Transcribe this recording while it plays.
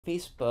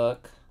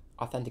Facebook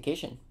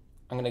authentication.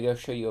 I'm going to go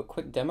show you a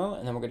quick demo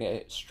and then we're going to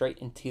get straight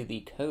into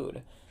the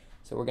code.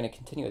 So we're going to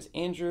continue as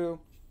Andrew.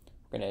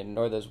 We're going to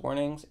ignore those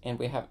warnings, and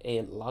we have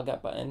a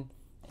logout button,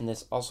 and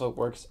this also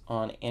works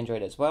on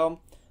Android as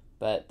well,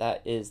 but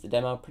that is the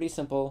demo. Pretty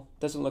simple,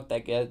 doesn't look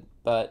that good,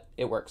 but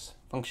it works.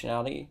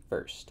 Functionality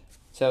first.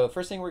 So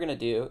first thing we're going to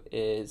do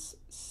is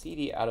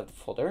cd out of the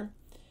folder,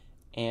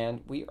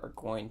 and we are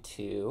going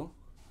to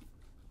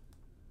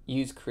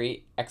use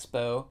create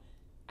expo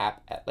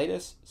app at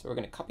latest. So we're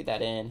going to copy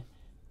that in,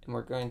 and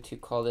we're going to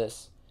call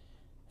this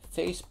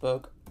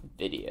Facebook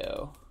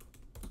video.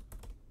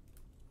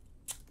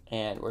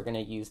 And we're going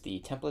to use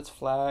the templates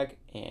flag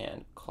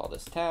and call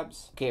this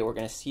tabs. Okay, we're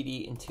going to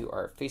cd into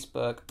our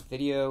Facebook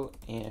video,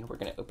 and we're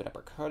going to open up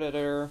our code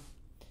editor.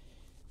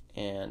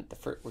 And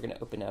we're going to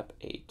open up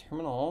a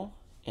terminal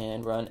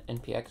and run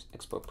npx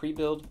expo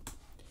pre-build.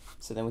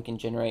 So then we can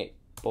generate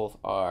both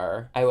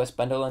our iOS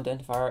bundle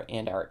identifier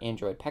and our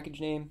Android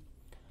package name.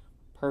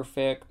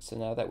 Perfect. So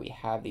now that we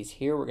have these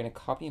here, we're going to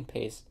copy and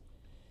paste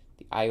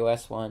the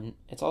iOS one.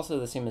 It's also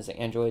the same as the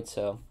Android,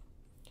 so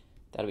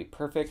that'll be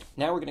perfect.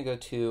 Now we're going to go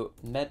to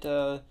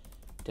Meta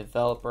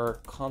Developer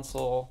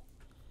Console,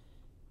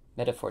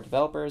 Meta for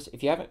developers.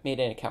 If you haven't made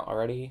an account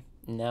already,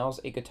 now's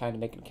a good time to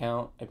make an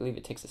account. I believe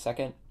it takes a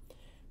second.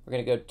 We're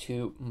going to go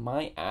to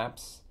My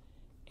Apps,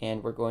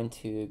 and we're going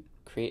to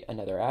create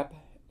another app.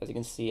 As you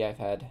can see, I've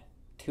had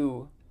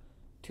two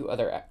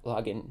other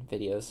login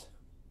videos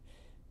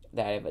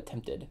that I've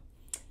attempted.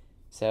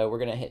 So we're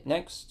going to hit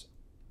next.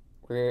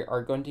 We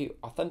are going to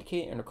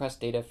authenticate and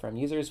request data from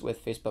users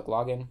with Facebook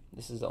login.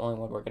 This is the only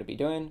one we're going to be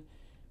doing.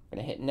 We're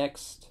going to hit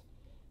next,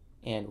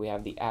 and we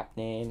have the app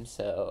name.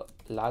 So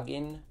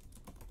login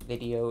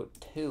video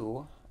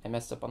 2. I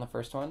messed up on the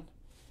first one.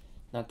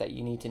 Not that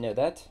you need to know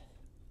that.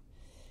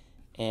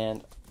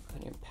 And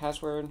put your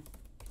password.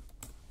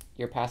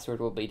 Your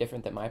password will be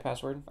different than my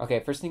password.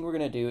 Okay, first thing we're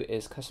going to do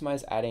is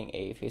customize adding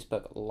a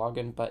Facebook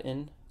login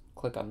button.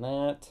 Click on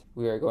that.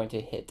 We are going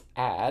to hit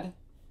add.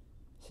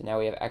 So now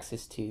we have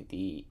access to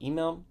the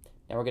email.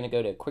 Now we're going to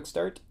go to quick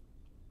start,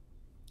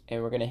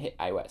 and we're going to hit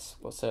iOS.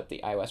 We'll set up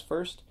the iOS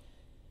first.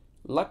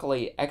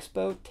 Luckily,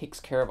 Expo takes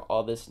care of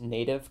all this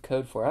native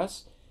code for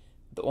us.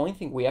 The only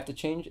thing we have to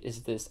change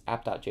is this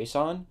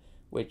app.json,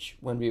 which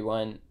when we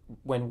run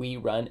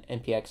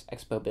npx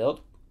expo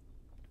build,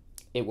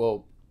 it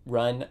will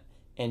run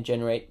and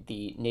generate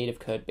the native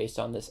code based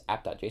on this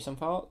app.json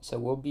file. So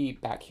we'll be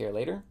back here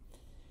later.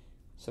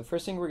 So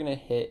first thing we're going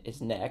to hit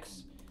is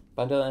next.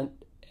 Bundle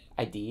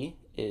ID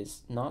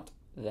is not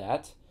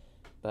that,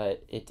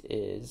 but it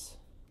is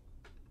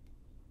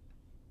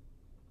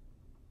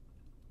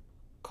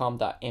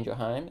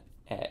com.andrewheim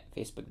at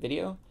Facebook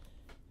video.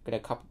 I'm going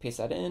to copy paste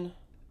that in,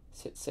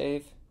 hit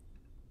save,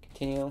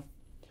 continue,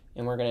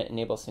 and we're going to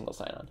enable single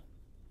sign-on.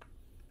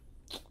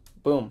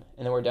 Boom,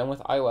 and then we're done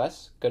with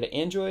iOS. Go to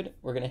Android,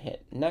 we're going to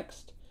hit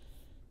next,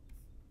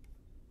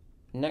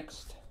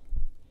 next.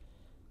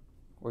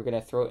 We're going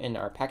to throw in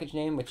our package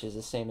name, which is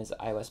the same as the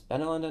iOS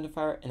bundle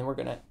identifier, and then we're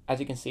going to,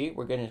 as you can see,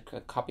 we're going to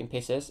copy and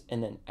paste this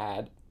and then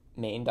add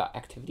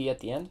main.activity at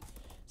the end.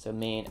 So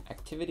main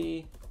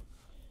activity,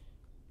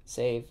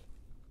 save,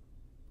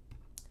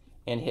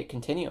 and hit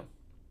continue.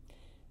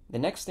 The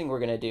next thing we're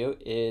going to do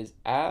is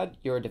add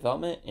your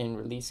development and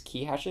release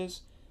key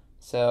hashes.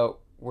 So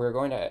we're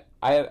going to,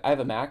 I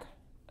have a Mac,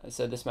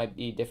 so this might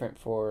be different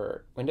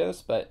for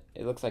Windows, but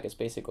it looks like it's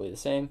basically the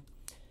same.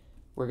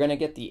 We're going to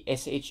get the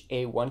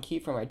SHA1 key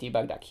from our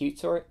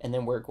debug.keystore, and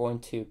then we're going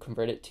to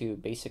convert it to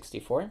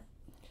base64.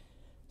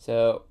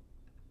 So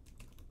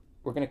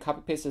we're going to copy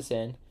paste this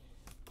in,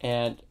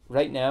 and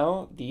right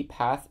now the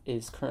path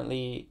is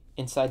currently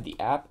inside the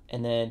app,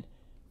 and then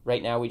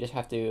right now we just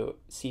have to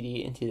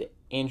cd into the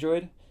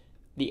Android,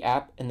 the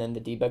app, and then the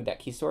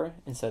debug.keystore,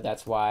 and so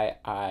that's why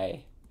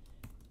I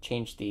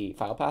changed the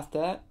file path to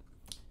that.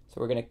 So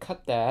we're going to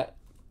cut that,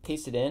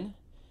 paste it in,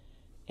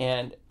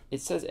 and it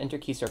says enter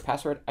keystore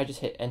password. I just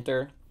hit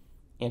enter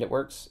and it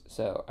works.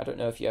 So I don't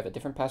know if you have a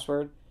different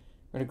password.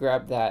 We're going to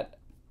grab that,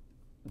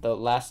 the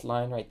last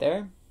line right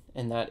there,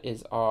 and that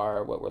is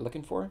what we're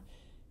looking for,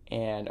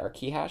 and our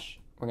key hash.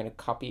 We're going to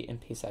copy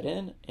and paste that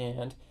in,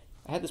 and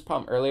I had this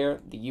problem earlier.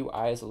 The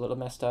UI is a little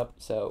messed up,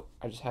 so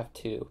I just have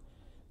to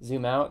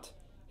zoom out,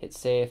 hit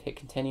save, hit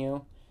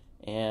continue,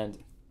 and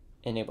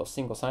enable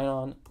single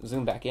sign-on,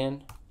 zoom back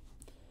in.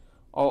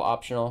 All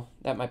optional.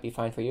 That might be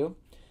fine for you.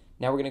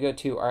 Now we're going to go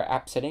to our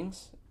app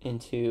settings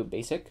into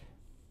basic.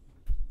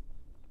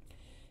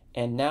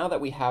 And now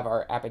that we have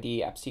our app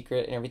ID, app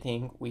secret, and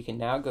everything, we can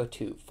now go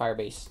to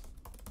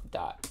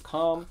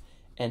firebase.com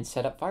and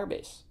set up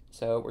Firebase.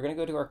 So we're going to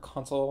go to our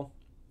console,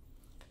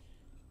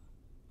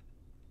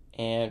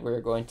 and we're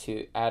going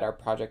to add our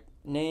project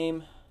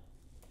name.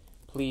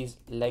 Please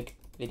like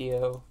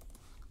video,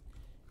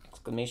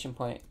 exclamation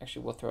point.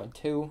 Actually, we'll throw in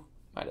 2,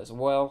 might as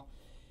well.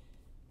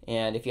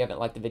 And if you haven't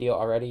liked the video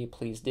already,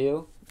 please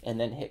do. And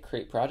then hit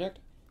create project,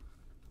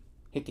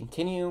 hit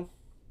continue.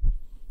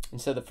 And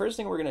so the first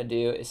thing we're going to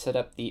do is set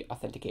up the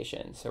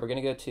authentication. So we're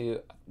going to go to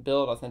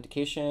build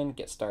authentication,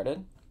 get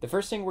started. The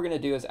first thing we're going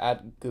to do is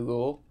add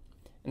Google.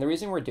 And the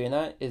reason we're doing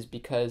that is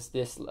because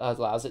this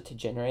allows it to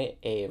generate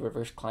a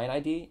reverse client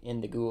ID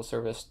in the Google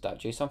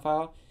service.json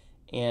file.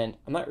 And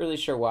I'm not really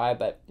sure why,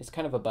 but it's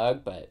kind of a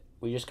bug, but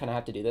we just kind of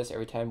have to do this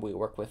every time we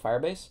work with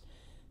Firebase.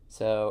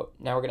 So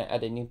now we're going to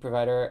add a new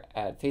provider,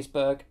 add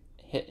Facebook,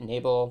 hit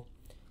enable,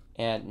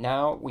 and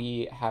now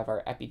we have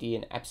our app ID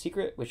and app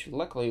secret, which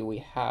luckily we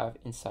have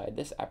inside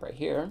this app right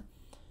here.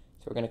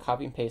 So we're going to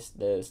copy and paste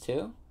those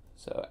two.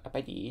 So app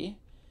ID,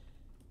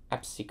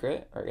 app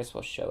secret, or I guess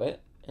we'll show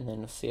it and then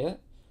we'll see it.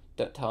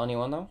 Don't tell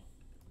anyone though.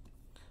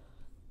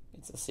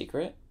 It's a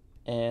secret.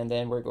 And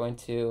then we're going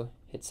to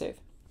hit save.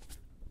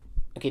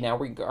 Okay, now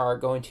we are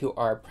going to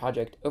our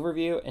project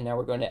overview, and now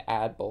we're going to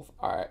add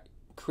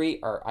create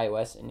our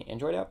iOS and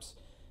Android apps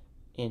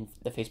in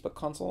the Facebook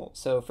console.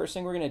 So first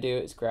thing we're going to do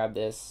is grab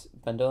this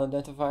bundle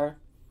identifier,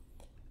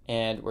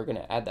 and we're going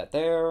to add that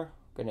there.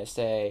 We're going to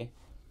say,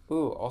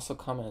 ooh, also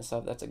comment and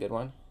sub. That's a good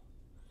one.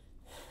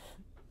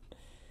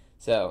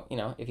 So,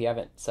 if you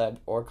haven't subbed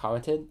or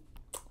commented,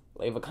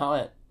 leave a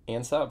comment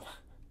and sub.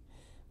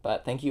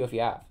 But thank you if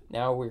you have.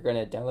 Now we're going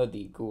to download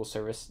the Google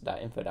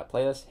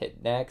service.info.playlist,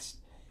 hit next,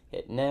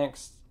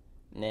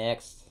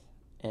 next,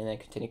 and then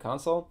continue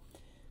console.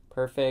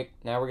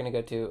 Perfect. Now we're going to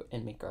go to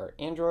and make our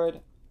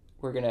Android.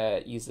 We're going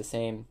to use the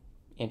same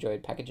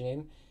Android package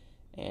name,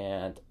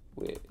 and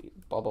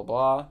blah, blah,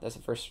 blah. That's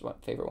the first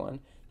favorite one.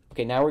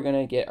 Okay, now we're going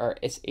to get our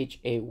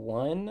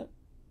SHA1,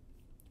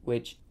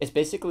 which is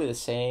basically the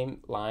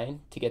same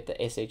line to get the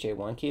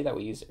SHA1 key that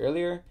we used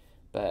earlier,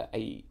 but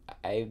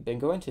I've been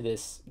going to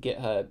this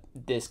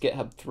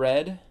GitHub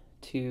thread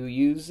to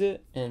use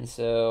it, and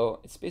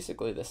so it's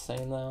basically the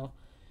same now.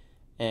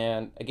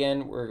 And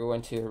again, we're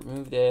going to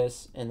remove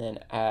this and then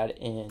add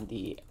in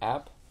the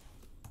app,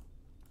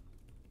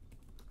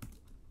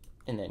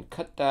 and then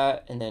cut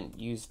that, and then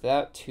use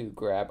that to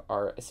grab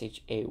our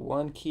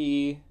SHA1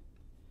 key.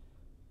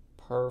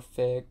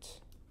 Perfect.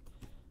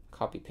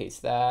 Copy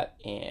paste that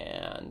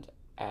and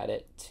add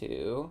it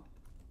to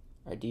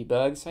our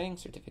debug signing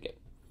certificate.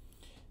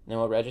 And then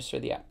we'll register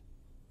the app.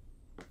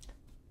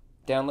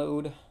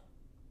 Download,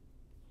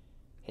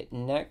 hit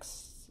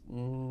next,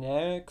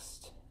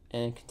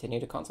 and continue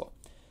to console.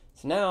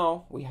 So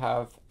now we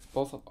have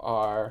both of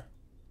our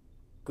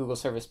Google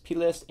Service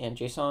plist and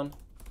JSON. So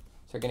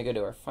we're going to go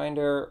to our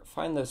Finder,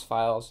 find those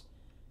files,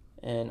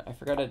 and I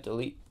forgot to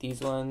delete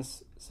these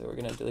ones, so we're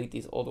going to delete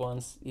these old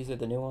ones. These are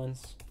the new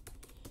ones.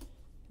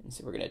 And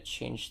so we're going to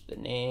change the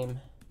name.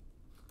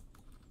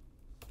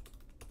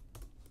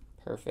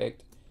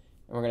 Perfect.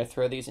 And we're going to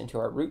throw these into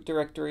our root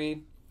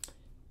directory.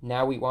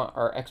 Now we want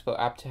our Expo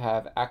app to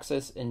have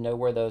access and know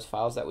where those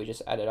files that we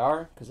just added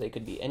are, because they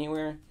could be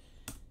anywhere.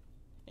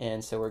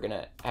 And so we're going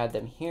to add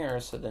them here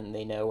so then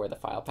they know where the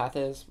file path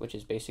is, which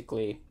is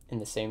basically in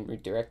the same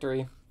root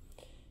directory.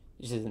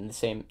 This is in the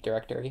same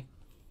directory.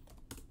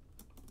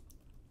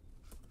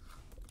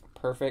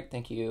 Perfect.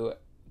 Thank you,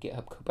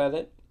 GitHub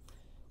Copilot.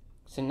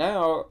 So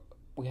now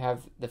we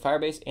have the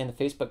Firebase and the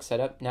Facebook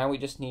setup. Now we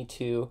just need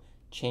to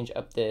change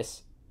up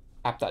this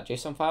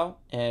app.json file,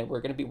 and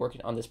we're going to be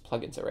working on this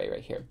plugins array right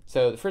here.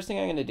 So the first thing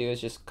I'm going to do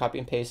is just copy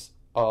and paste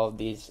all of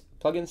these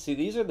plugins. See,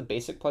 these are the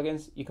basic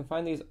plugins. You can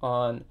find these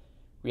on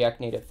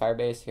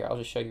react-native-fbsdk. Here, I'll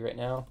just show you right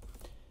now.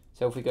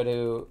 So if we go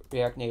to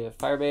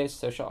react-native-fbsdk,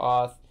 social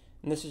auth,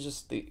 and this is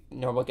just the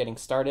normal getting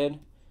started.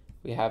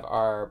 We have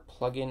our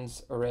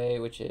plugins array,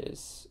 which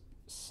is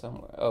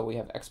somewhere. Oh, we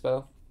have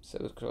expo. So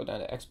we'll scroll down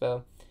to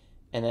expo.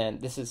 And then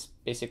this is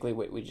basically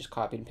what we just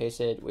copied and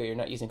pasted. We're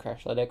not using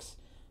Crashlytics,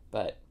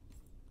 but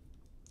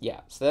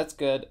yeah, so that's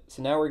good.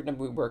 So now we're going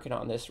to be working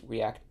on this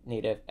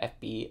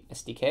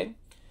react-native-fbsdk.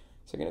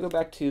 So we're going to go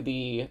back to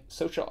the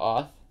social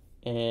auth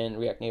in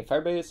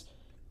React-Native-Firebase,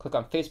 click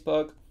on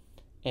Facebook,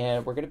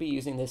 and we're going to be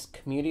using this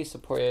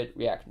community-supported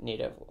React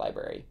Native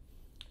library.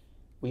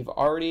 We've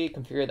already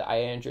configured the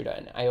Android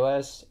and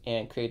iOS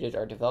and created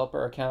our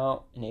developer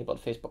account,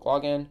 enabled Facebook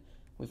login.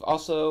 We've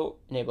also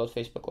enabled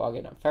Facebook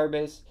login on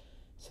Firebase.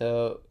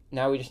 So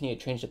now we just need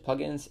to change the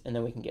plugins, and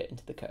then we can get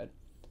into the code.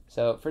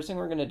 So first thing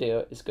we're going to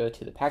do is go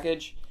to the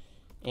package,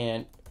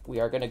 and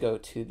we are going to go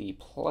to the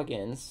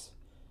plugins,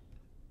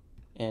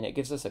 and it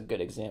gives us a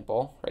good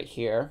example right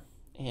here.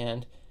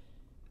 And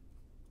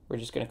we're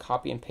just going to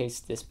copy and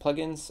paste this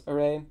plugins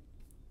array,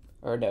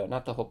 or no,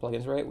 not the whole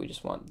plugins array. We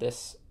just want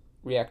this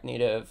React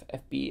Native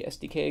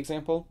FBSDK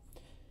example,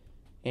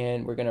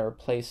 and we're going to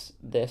replace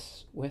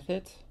this with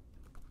it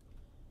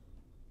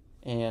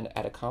and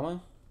add a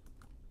comma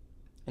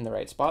in the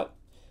right spot.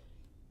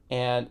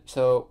 And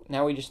so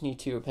now we just need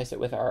to replace it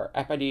with our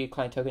app ID,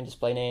 client token,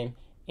 display name,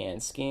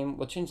 and scheme.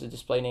 We'll change the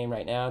display name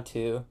right now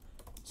to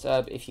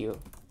sub if you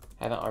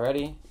haven't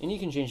already, and you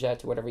can change that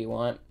to whatever you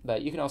want,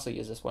 but you can also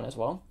use this one as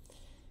well.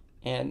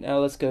 And now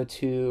let's go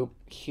to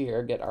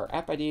here, get our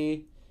app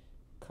ID,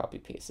 copy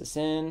paste this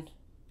in,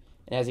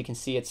 and as you can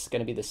see, it's going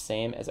to be the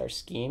same as our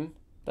scheme,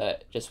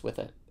 but just with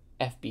a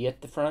FB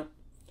at the front.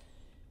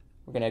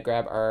 We're going to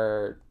grab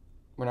our,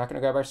 we're not going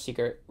to grab our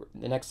secret.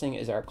 The next thing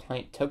is our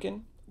client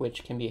token,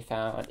 which can be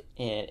found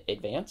in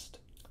advanced.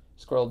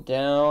 Scroll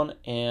down,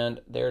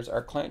 and there's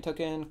our client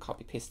token.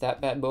 Copy paste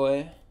that bad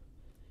boy,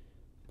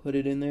 put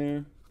it in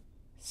there,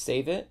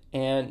 save it,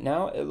 and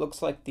now it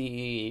looks like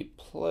the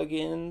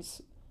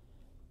plugins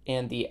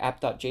and the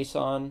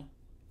app.json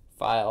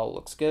file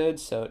looks good.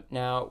 So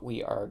now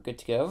we are good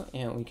to go,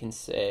 and we can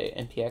say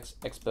npx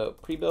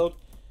expo prebuild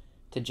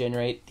to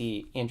generate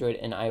the Android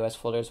and iOS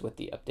folders with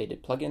the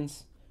updated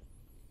plugins.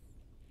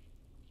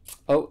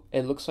 Oh,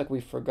 it looks like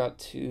we forgot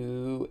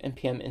to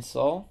npm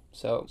install.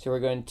 So we're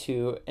going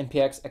to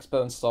npx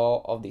expo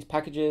install all of these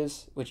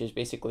packages, which is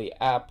basically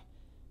app,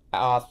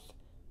 auth,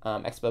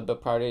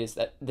 expo-build-properties.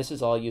 That this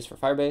is all used for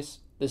Firebase.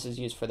 This is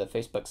used for the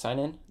Facebook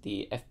sign-in,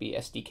 the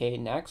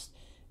fbsdk-next,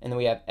 and then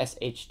we have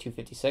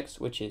sh256,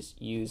 which is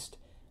used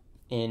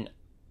in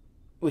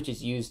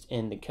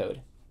the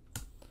code.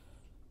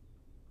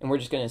 And we're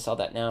just going to install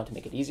that now to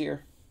make it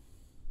easier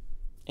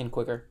and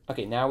quicker.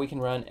 Okay, now we can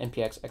run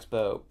npx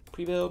expo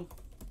prebuild.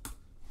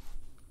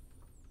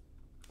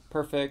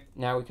 Perfect.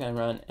 Now we can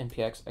run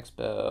npx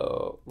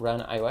expo run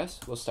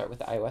iOS. We'll start with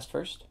the iOS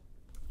first.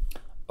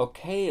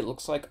 Okay, it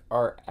looks like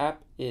our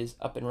app is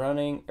up and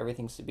running.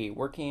 Everything should be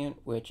working,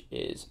 which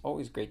is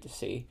always great to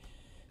see.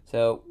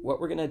 So what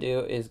we're going to do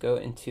is go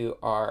into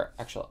our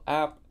actual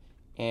app,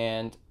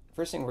 and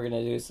first thing we're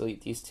going to do is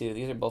delete these two.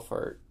 These are both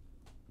for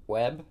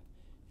web,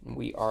 and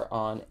we are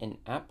on an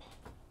app.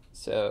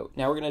 So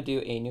now we're going to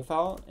do a new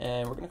file,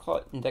 and we're going to call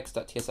it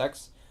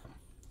index.tsx.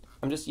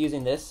 I'm just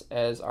using this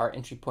as our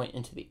entry point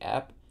into the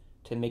app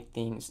to make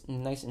things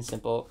nice and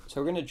simple.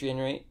 So we're going to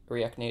generate a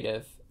React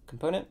Native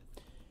component.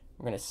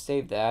 We're going to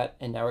save that,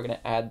 and now we're going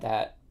to add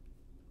that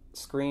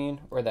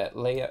screen, or that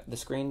layout, the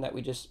screen that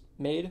we just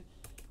made,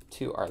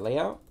 to our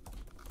layout.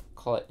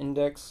 Call it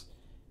index.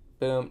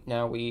 Boom.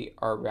 Now we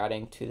are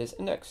routing to this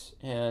index,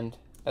 and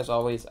as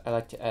always, I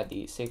like to add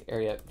the safe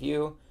area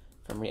view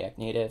from React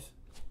Native,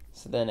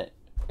 so then it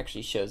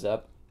actually shows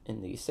up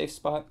in the safe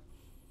spot.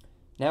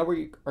 Now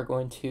we are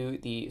going to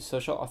the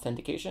social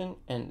authentication,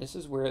 and this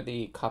is where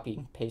the copy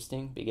and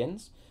pasting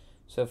begins.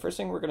 So first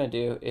thing we're going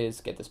to do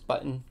is get this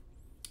button.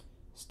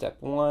 Step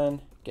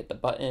 1, get the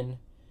button,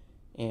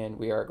 and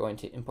we are going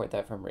to import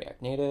that from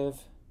React Native.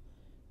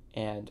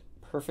 And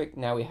perfect,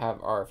 now we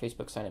have our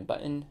Facebook sign-in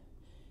button.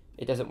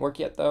 It doesn't work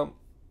yet though,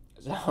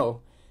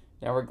 so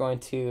now we're going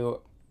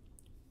to,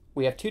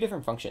 we have two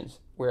different functions.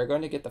 We're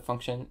going to get the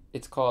function,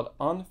 it's called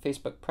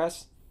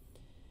onFacebookPress,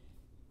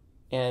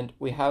 and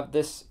we have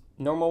this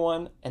normal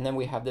one, and then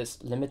we have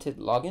this limited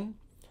login.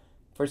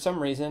 For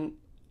some reason,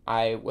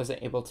 I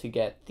wasn't able to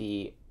get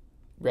the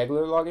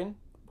regular login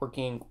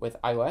working with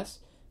iOS,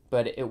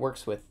 but it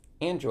works with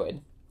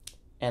Android,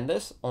 and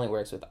this only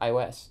works with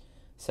iOS.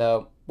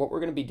 So what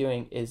we're going to be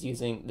doing is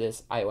using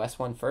this iOS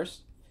one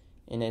first,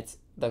 and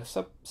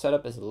the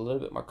setup is a little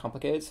bit more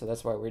complicated, so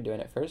that's why we're doing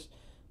it first.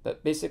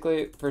 But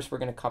basically, first we're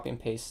going to copy and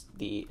paste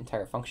the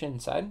entire function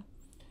inside,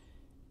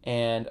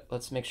 and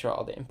let's make sure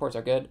all the imports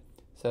are good.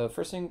 So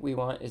first thing we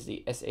want is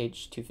the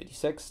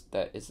sh256.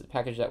 That is the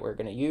package that we're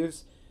going to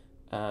use.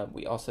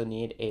 We also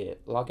need a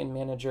login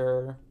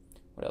manager.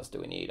 What else do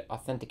we need?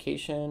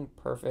 Authentication.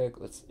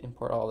 Perfect. Let's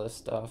import all this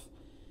stuff.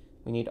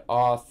 We need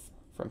auth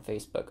from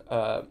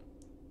Facebook.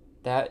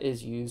 That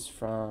is used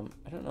from,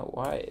 I don't know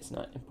why it's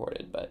not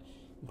imported, but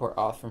import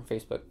auth from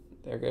Facebook.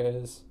 There it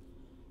is.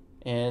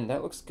 And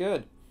that looks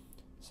good.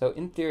 So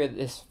in theory,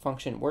 this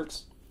function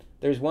works.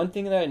 There's one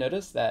thing that I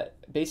noticed, that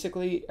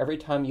basically every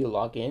time you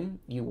log in,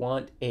 you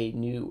want a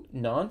new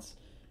nonce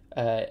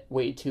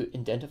way to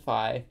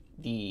identify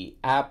the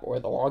app or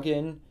the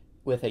login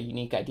with a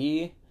unique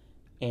ID.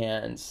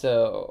 And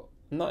so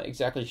I'm not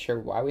exactly sure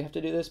why we have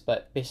to do this,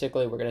 but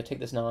basically we're going to take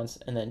this nonce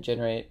and then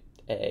generate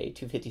a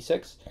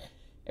 256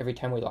 every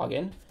time we log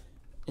in.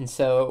 And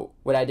so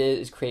what I did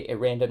is create a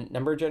random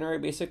number generator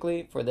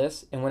basically for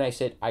this. And when I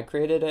said I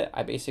created it,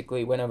 I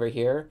basically went over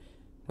here,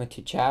 went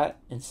to chat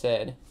and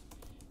said,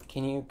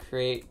 can you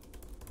create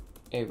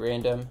a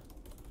random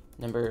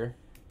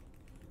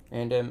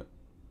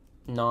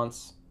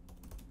nonce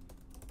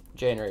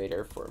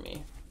generator for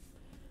me?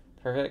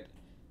 Perfect.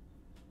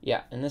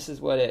 Yeah, and this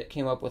is what it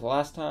came up with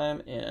last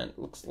time, and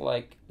looks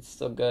like it's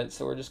still good.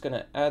 So we're just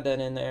gonna add that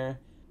in there.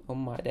 Oh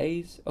my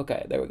days.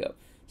 Okay, there we go.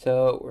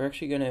 So we're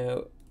actually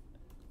gonna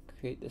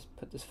create this,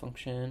 put this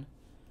function,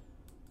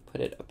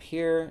 put it up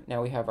here.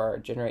 Now we have our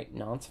generate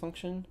nonce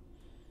function,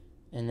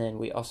 and then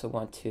we also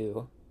want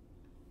to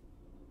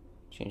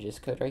change this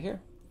code right here.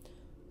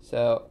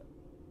 So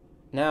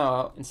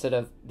now instead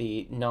of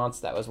the nonce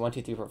that was 1,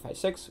 2, 3, 4, 5,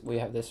 6, we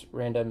have this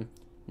random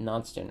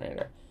nonce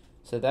generator.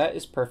 So that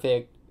is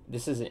perfect.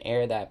 This is an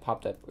error that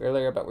popped up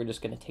earlier, but we're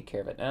just going to take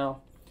care of it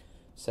now.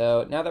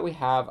 So now that we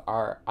have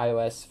our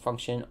iOS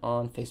function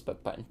on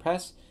Facebook button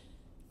press,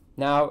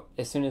 now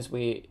as soon as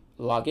we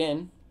log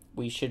in,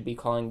 we should be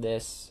calling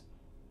this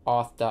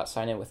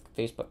auth.signin with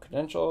Facebook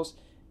credentials,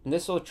 and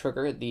this will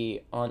trigger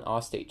the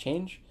on-auth state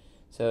change.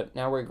 So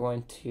now we're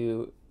going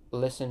to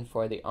listen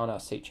for the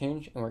on-auth state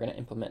change, and we're going to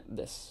implement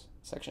this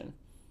section.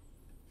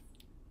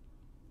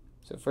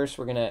 So first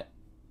we're going to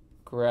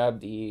grab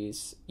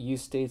these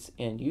use states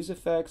and use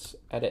effects,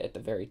 add it at the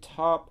very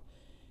top,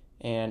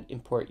 and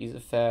import use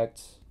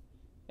effect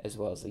as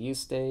well as the use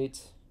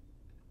state.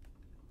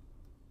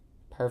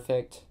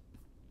 Perfect.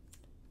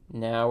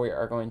 Now we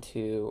are going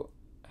to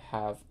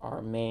have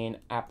our main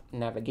app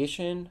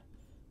navigation,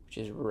 which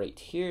is right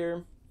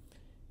here.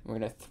 We're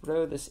going to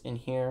throw this in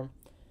here.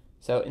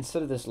 So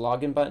instead of this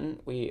login button,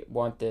 we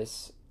want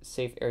this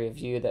safe area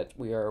view that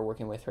we are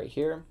working with right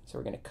here. So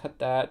we're going to cut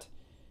that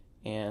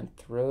and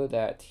throw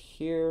that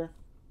here.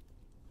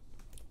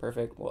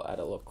 Perfect. We'll add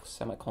a little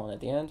semicolon at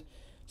the end.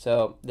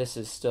 So this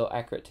is still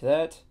accurate to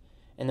that.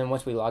 And then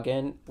once we log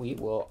in, we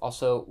will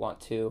also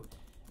want to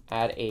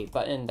add a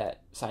button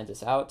that signs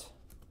us out.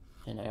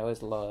 And I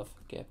always love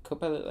GitHub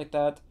Copilot like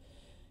that.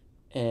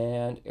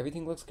 And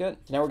everything looks good.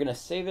 So now we're going to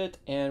save it,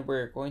 and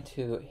we're going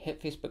to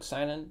hit Facebook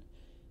sign in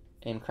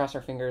and cross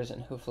our fingers,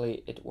 and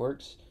hopefully it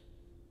works.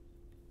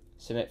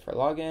 Submit for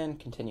login,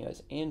 continue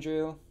as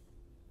Andrew.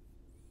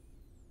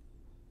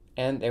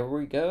 And there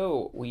we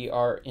go. We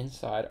are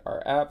inside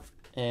our app,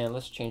 and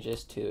let's change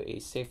this to a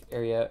safe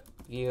area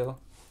view.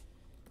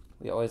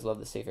 We always love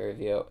the safe area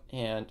view.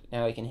 And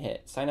now we can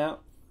hit sign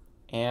out,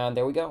 and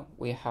there we go.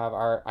 We have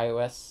our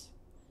iOS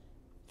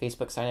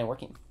Facebook sign in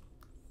working.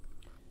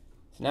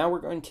 So now we're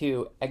going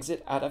to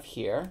exit out of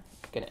here.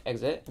 We're going to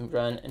exit and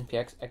run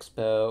npx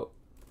expo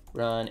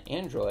run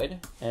Android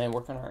and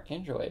work on our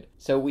Android.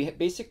 So we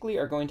basically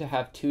are going to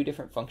have two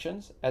different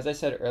functions. As I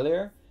said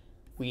earlier,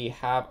 we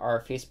have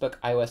our Facebook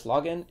iOS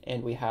login,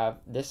 and we have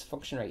this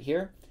function right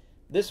here.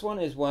 This one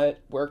is what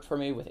worked for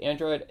me with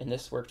Android, and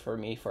this worked for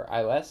me for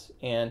iOS,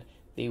 and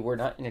they were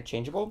not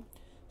interchangeable.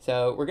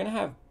 So we're going to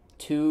have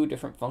two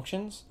different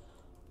functions,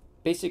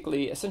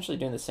 basically essentially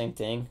doing the same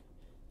thing.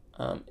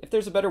 If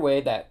there's a better way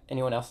that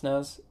anyone else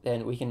knows,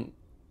 then we can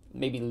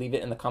maybe leave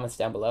it in the comments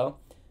down below.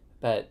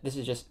 But this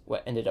is just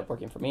what ended up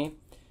working for me.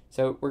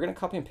 So we're going to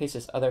copy and paste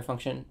this other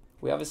function.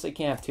 We obviously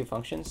can't have two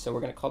functions, so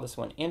we're going to call this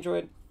one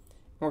Android, and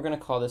we're going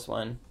to call this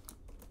one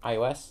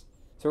iOS.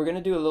 So we're going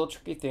to do a little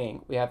tricky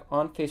thing. We have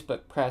on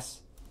Facebook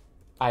press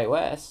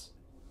iOS,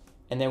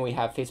 and then we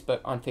have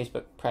Facebook on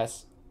Facebook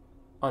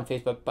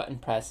button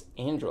press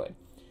Android.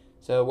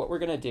 So what we're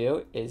going to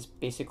do is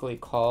basically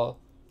call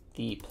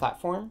the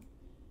platform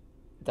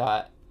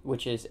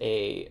which is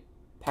a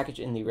package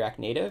in the React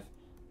Native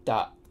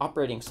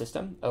operating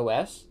system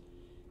OS,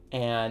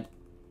 and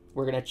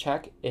we're going to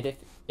check it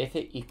if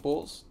it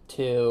equals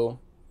to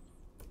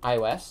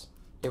iOS,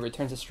 it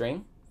returns a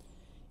string,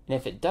 and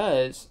if it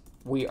does,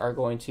 we are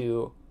going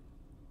to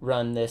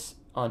run this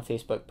on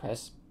Facebook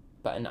press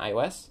button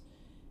iOS,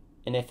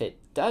 and if it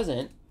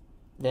doesn't,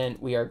 then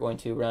we are going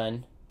to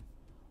run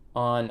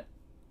on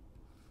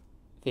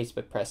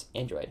Facebook press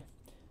Android.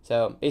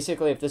 So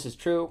basically, if this is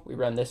true, we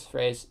run this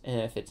phrase,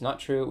 and if it's not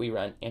true, we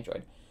run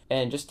Android.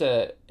 And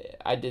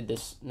I did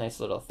this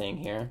nice little thing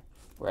here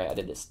where I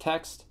added this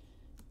text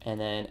and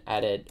then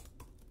added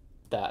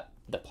the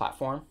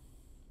platform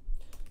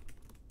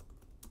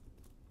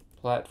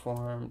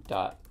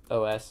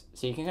 .os,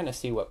 so you can kind of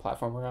see what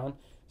platform we're on.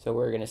 So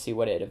we're going to see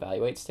what it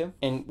evaluates to,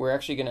 and we're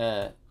actually going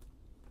to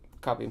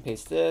copy and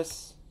paste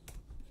this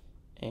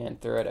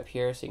and throw it up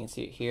here so you can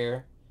see it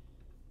here.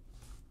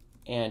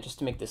 And just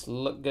to make this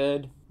look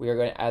good, we are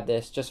going to add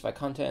this justify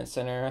content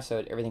center,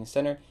 so everything's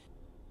centered.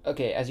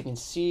 Okay, as you can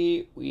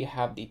see, we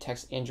have the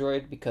text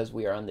Android because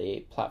we are on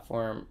the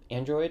platform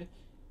Android,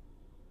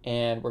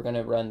 and we're going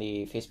to run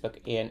the Facebook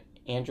and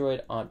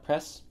Android on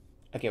press.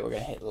 Okay, we're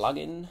going to hit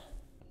login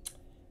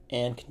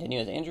and continue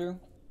as Andrew,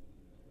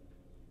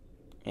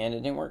 and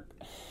it didn't work.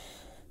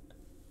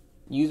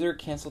 User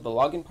canceled the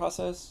login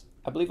process.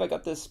 I believe I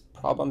got this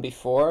problem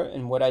before,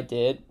 and what I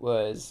did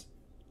was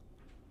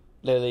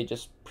literally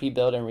just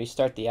pre-build and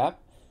restart the app.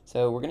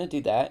 So we're going to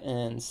do that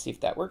and see if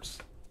that works.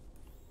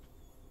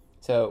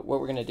 So what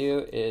we're going to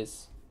do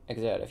is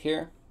exit out of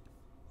here,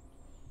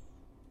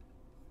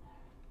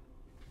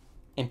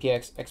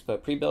 npx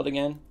expo pre-build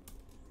again,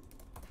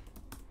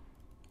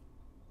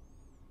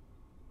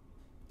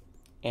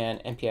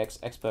 and npx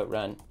expo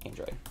run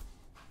Android.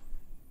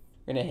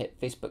 We're going to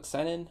hit Facebook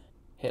sign in,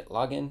 hit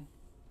login.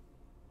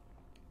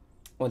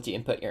 Once you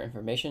input your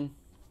information,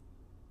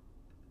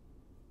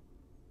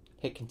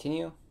 hit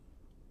continue.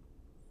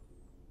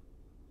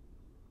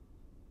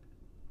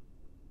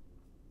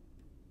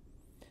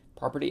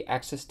 Property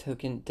access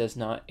token does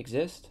not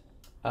exist.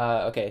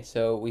 Okay,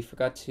 so we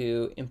forgot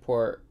to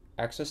import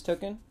access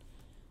token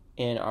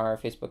in our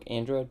Facebook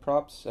Android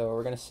props, so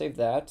we're going to save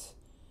that.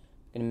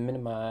 I'm going to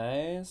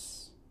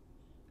minimize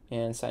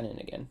and sign in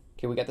again.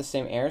 Okay, we got the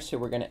same error, so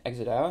we're going to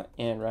exit out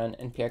and run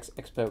npx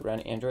expo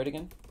run Android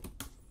again.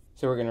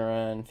 So we're going to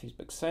run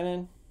Facebook sign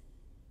in,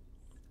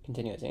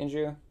 continue as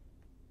Andrew.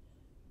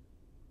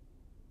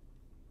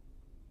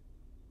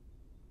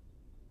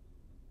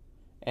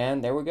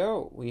 And there we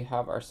go. We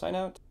have our sign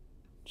out.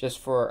 Just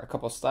for a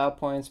couple style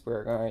points,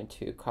 we're going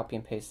to copy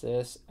and paste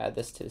this, add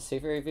this to the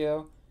save area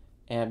view,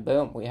 and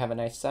boom, we have a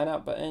nice sign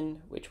out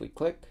button, which we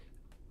click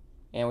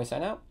and we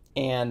sign out.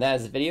 And that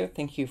is the video.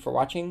 Thank you for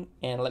watching,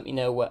 and let me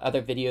know what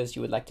other videos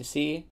you would like to see.